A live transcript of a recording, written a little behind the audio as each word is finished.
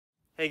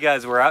Hey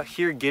guys, we're out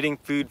here getting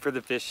food for the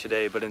fish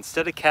today, but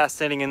instead of cast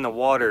netting in the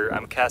water,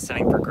 I'm cast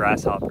netting for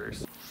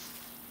grasshoppers.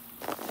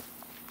 I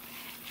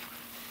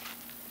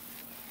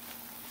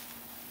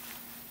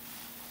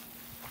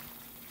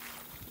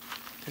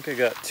think I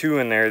got 2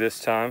 in there this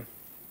time.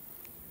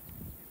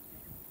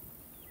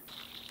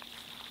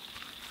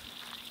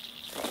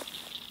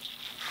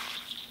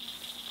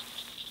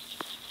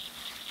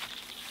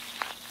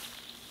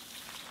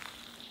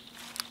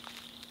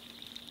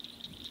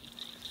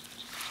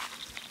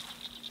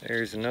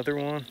 There's another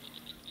one.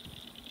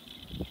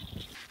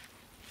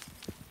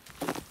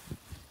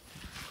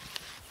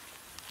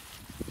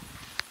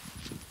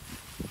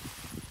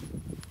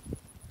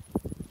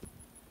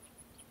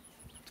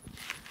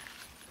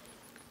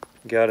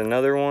 Got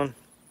another one.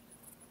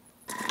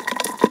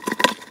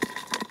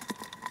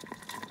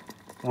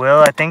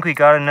 Well, I think we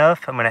got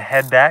enough. I'm gonna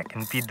head back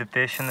and feed the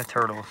fish and the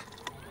turtles.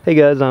 Hey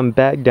guys, I'm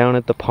back down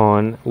at the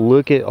pond.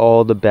 Look at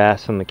all the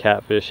bass and the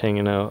catfish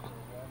hanging out.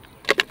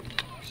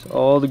 There's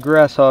all the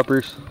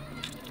grasshoppers.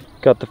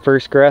 Got the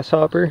first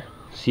grasshopper.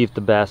 See if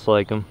the bass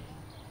like him.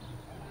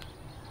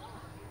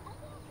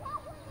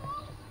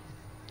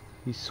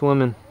 He's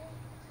swimming.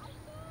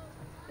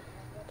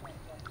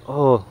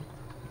 Oh,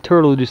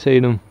 turtle just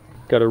ate him.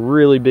 Got a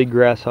really big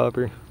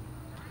grasshopper.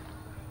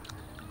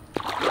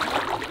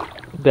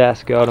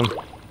 Bass got him.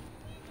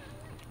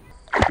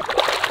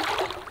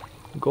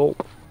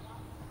 Gulp.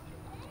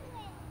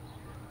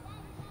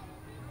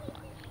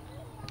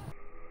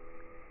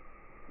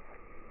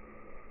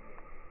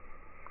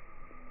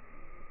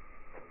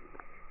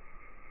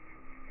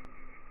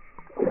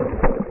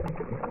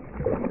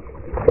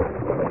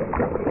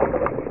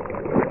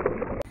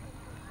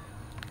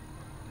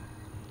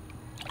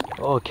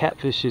 Oh,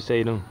 catfish just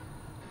ate him.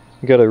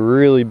 Got a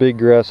really big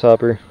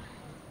grasshopper.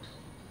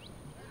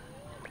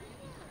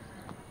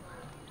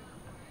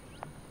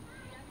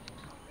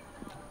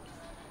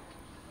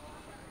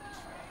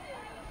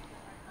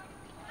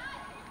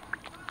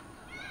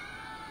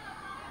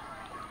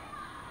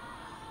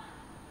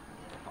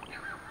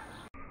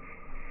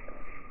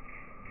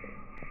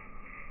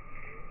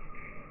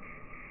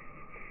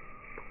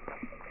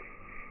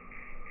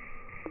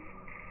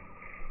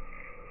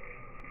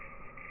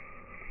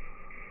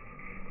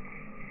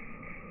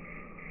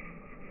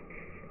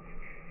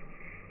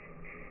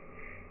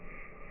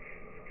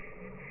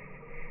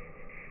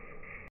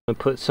 I'm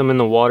gonna put some in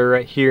the water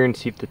right here and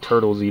see if the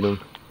turtles eat them.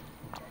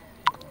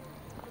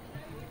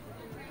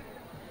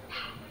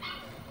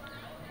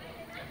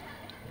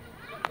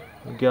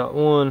 We got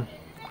one.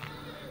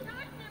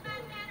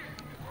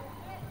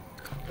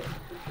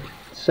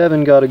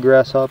 7 got a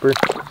grasshopper.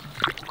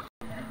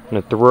 I'm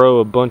gonna throw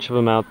a bunch of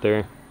them out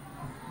there.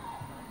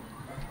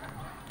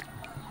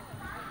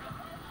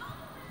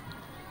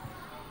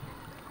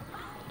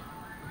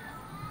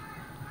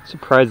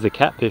 Surprised the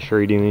catfish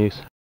are eating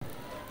these.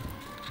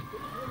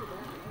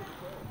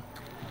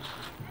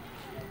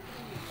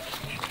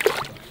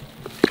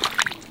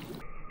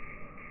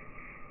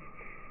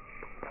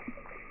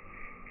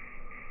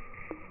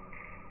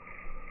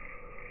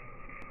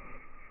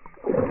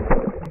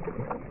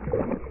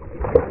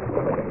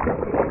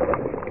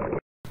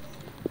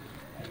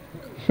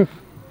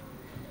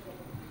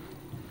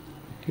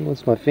 He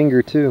wants my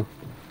finger too.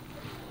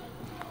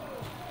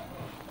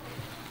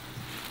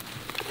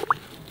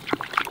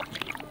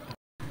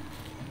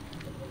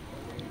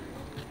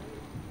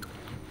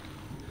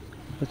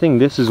 I think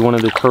this is one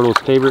of the turtle's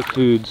favorite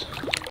foods.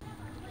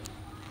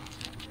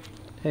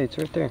 Hey, it's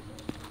right there.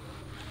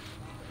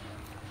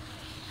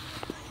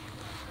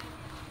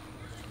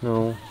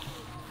 No.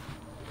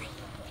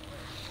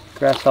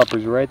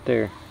 Grasshopper's right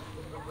there.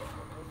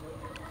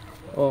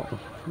 Oh,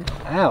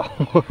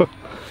 ow.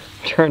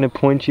 Trying to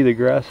point you the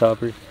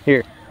grasshopper.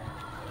 Here.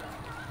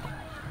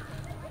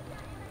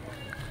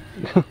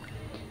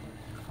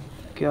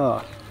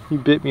 God, he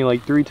bit me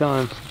like 3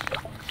 times.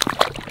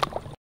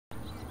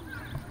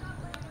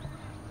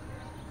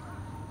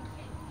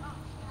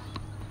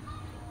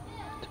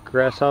 It's a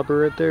grasshopper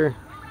right there.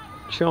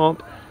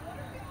 Chomp.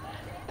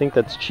 I think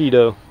that's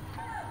Cheeto.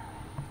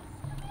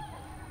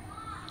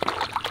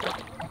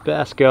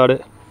 Bass got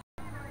it.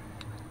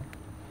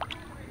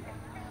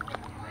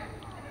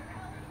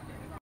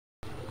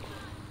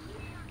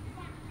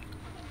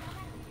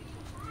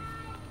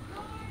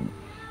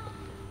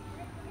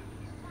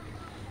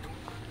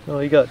 Oh,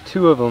 you got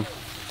 2 of them.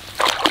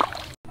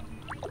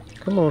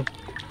 Come on.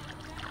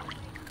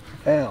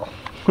 Ow.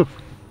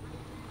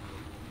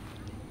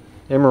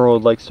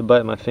 Emerald likes to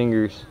bite my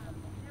fingers.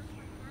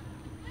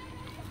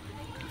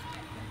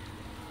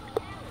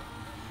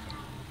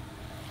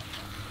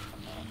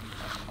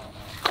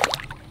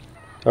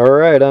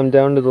 Alright, I'm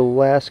down to the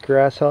last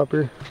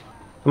grasshopper.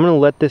 I'm gonna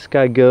let this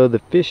guy go. The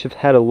fish have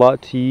had a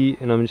lot to eat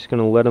and I'm just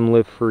gonna let him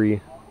live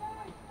free.